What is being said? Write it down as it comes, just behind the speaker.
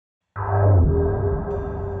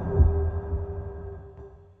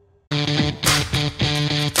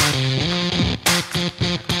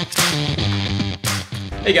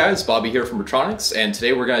Hey guys, Bobby here from PerTronix, and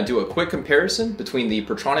today we're going to do a quick comparison between the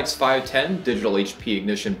PerTronix 510 digital HP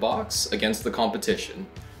ignition box against the competition.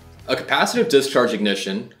 A capacitive discharge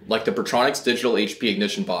ignition, like the PerTronix digital HP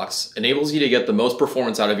ignition box, enables you to get the most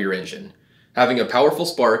performance out of your engine. Having a powerful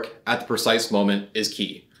spark at the precise moment is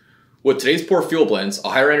key. With today's poor fuel blends,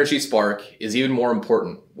 a higher energy spark is even more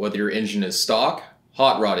important, whether your engine is stock,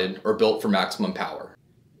 hot rodded, or built for maximum power.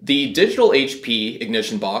 The digital HP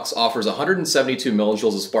ignition box offers 172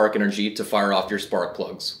 millijoules of spark energy to fire off your spark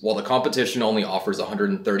plugs, while the competition only offers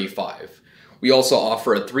 135. We also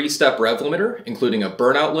offer a 3-step rev limiter, including a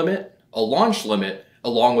burnout limit, a launch limit,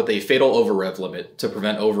 along with a fatal over-rev limit to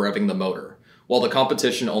prevent over-revving the motor, while the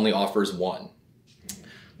competition only offers one.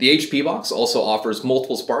 The HP box also offers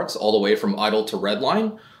multiple sparks all the way from idle to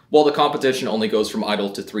redline, while the competition only goes from idle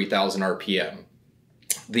to 3000 RPM.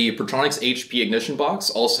 The PerTronix HP ignition box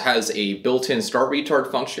also has a built-in start retard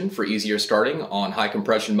function for easier starting on high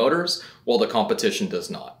compression motors, while the competition does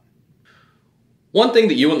not. One thing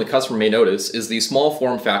that you and the customer may notice is the small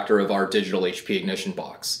form factor of our digital HP ignition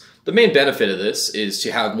box. The main benefit of this is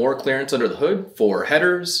to have more clearance under the hood for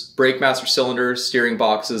headers, brake master cylinders, steering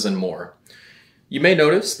boxes, and more. You may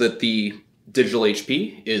notice that the digital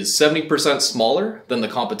HP is 70% smaller than the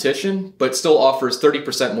competition, but still offers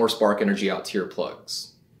 30% more spark energy out to your plugs.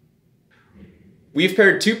 We've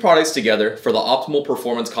paired two products together for the optimal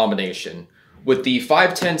performance combination. With the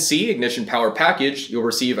 510C Ignition Power Package, you'll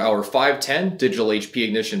receive our 510 digital HP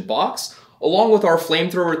ignition box, along with our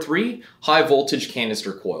Flamethrower 3 high voltage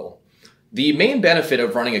canister coil. The main benefit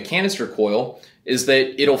of running a canister coil is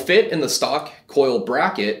that it'll fit in the stock coil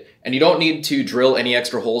bracket, and you don't need to drill any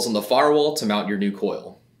extra holes in the firewall to mount your new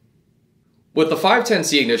coil. With the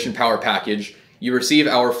 510C Ignition Power Package, you receive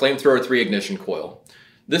our Flamethrower 3 ignition coil.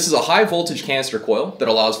 This is a high voltage canister coil that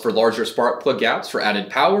allows for larger spark plug gaps for added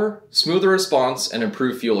power, smoother response, and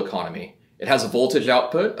improved fuel economy. It has a voltage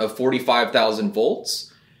output of 45,000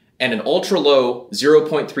 volts and an ultra-low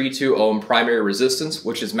 0.32 ohm primary resistance,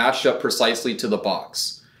 which is matched up precisely to the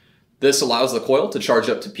box. This allows the coil to charge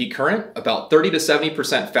up to peak current about 30 to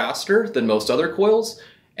 70% faster than most other coils,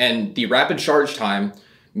 and the rapid charge time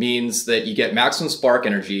means that you get maximum spark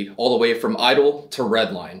energy all the way from idle to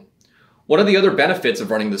redline. One of the other benefits of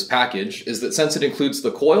running this package is that since it includes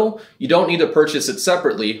the coil, you don't need to purchase it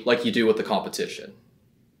separately like you do with the competition.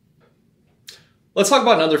 Let's talk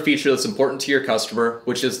about another feature that's important to your customer,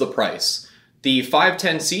 which is the price. The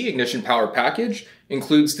 510C Ignition Power Package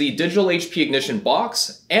includes the digital HP ignition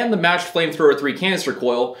box and the matched Flamethrower 3 canister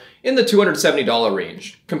coil in the $270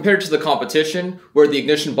 range, compared to the competition where the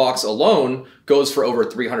ignition box alone goes for over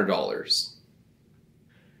 $300.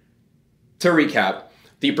 To recap,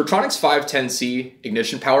 the PerTronix 510C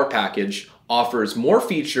Ignition Power Package offers more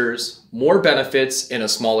features, more benefits in a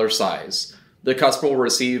smaller size. The customer will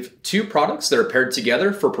receive two products that are paired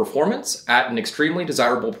together for performance at an extremely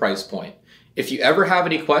desirable price point. If you ever have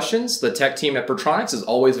any questions, the tech team at PerTronix is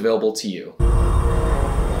always available to you.